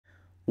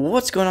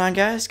What's going on,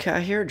 guys? Kai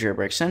here,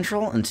 Jailbreak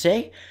Central, and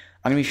today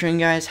I'm going to be showing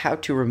you guys how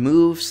to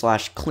remove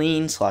 /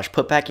 clean /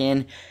 put back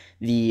in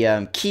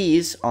the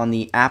keys on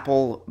the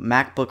Apple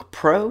MacBook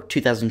Pro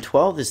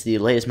 2012. This is the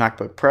latest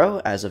MacBook Pro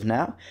as of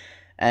now,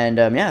 and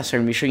yeah, so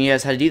I'm going to be showing you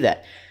guys how to do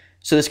that.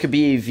 So this could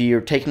be if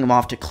you're taking them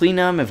off to clean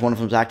them, if one of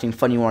them's acting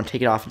funny, you want to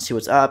take it off and see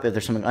what's up, if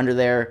there's something under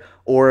there,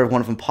 or if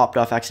one of them popped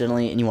off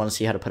accidentally and you want to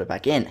see how to put it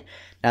back in.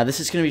 Now this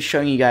is going to be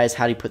showing you guys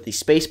how to put the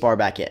space bar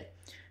back in.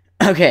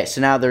 Okay, so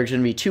now there's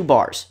going to be two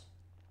bars,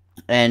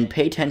 and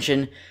pay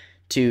attention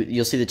to,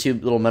 you'll see the two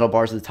little metal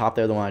bars at the top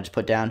there, the one I just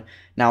put down.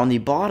 Now on the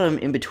bottom,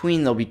 in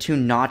between, there'll be two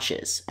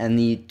notches, and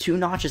the two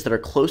notches that are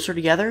closer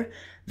together,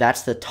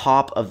 that's the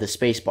top of the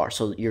space bar.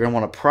 So you're going to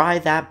want to pry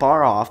that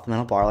bar off, the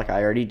metal bar, like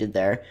I already did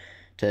there,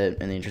 in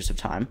the interest of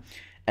time,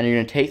 and you're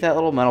going to take that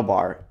little metal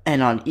bar,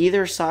 and on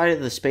either side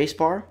of the space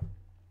bar,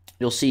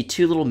 you'll see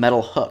two little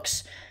metal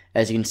hooks.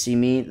 As you can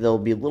see there'll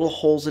be little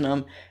holes in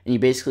them, and you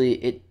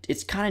basically,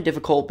 it's kind of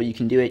difficult, but you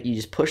can do it. You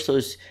just push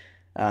those,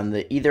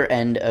 the either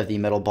end of the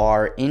metal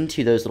bar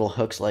into those little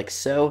hooks like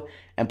so,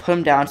 and put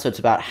them down so it's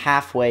about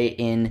halfway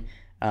in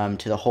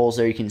to the holes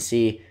there you can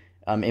see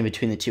in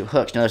between the two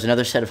hooks. Now there's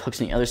another set of hooks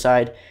on the other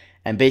side,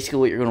 and basically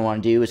what you're going to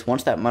want to do is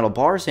once that metal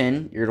bar's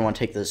in, you're going to want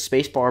to take the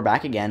space bar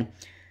back again,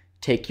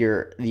 take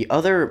the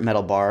other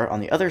metal bar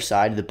on the other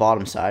side, the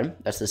bottom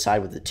side, that's the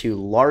side with the two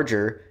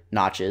larger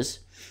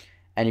notches,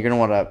 and you're going to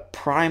want to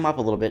pry them up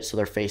a little bit so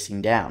they're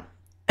facing down,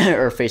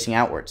 or facing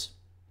outwards.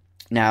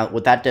 Now,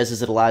 what that does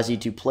is it allows you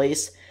to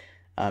place,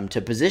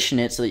 to position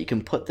it so that you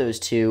can put those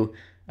two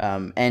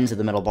ends of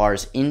the metal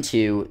bars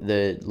into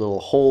the little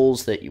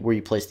holes where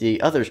you place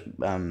the other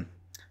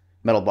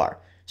metal bar.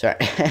 Sorry.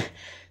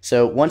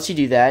 So once you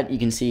do that, you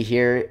can see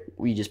here,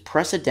 we just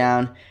press it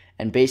down,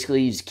 and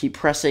basically you just keep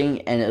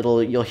pressing, and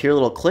you'll hear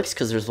little clicks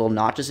because there's little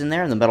notches in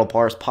there, and the metal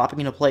bar is popping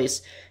into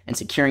place and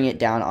securing it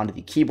down onto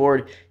the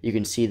keyboard. You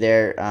can see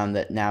there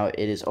that now it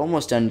is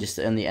almost done. Just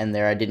in the end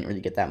there, I didn't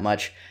really get that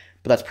much,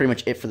 but that's pretty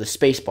much it for the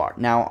space bar.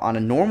 Now on a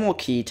normal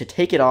key, to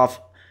take it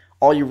off,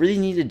 all you really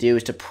need to do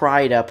is to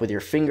pry it up with your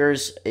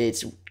fingers.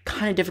 It's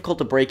kind of difficult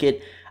to break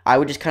it. I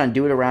would just kind of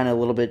do it around a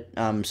little bit,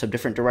 some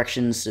different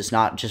directions. It's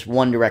not just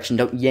one direction.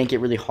 Don't yank it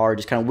really hard.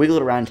 Just kind of wiggle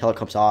it around until it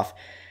comes off.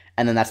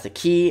 And then that's the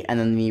key, and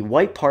then the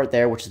white part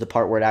there, which is the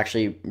part where it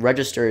actually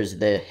registers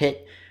the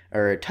hit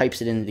or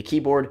types it into the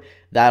keyboard,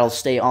 that'll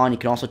stay on. You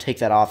can also take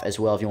that off as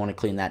well if you want to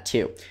clean that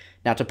too.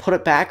 Now to put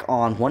it back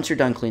on, once you're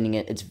done cleaning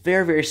it, it's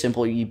very, very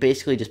simple. You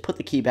basically just put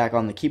the key back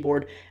on the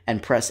keyboard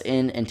and press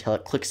in until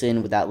it clicks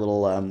in with that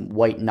little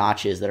white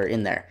notches that are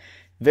in there.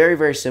 Very,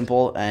 very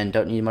simple, and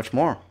don't need much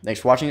more. Thanks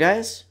for watching,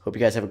 guys. Hope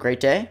you guys have a great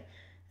day,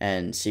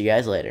 and see you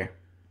guys later.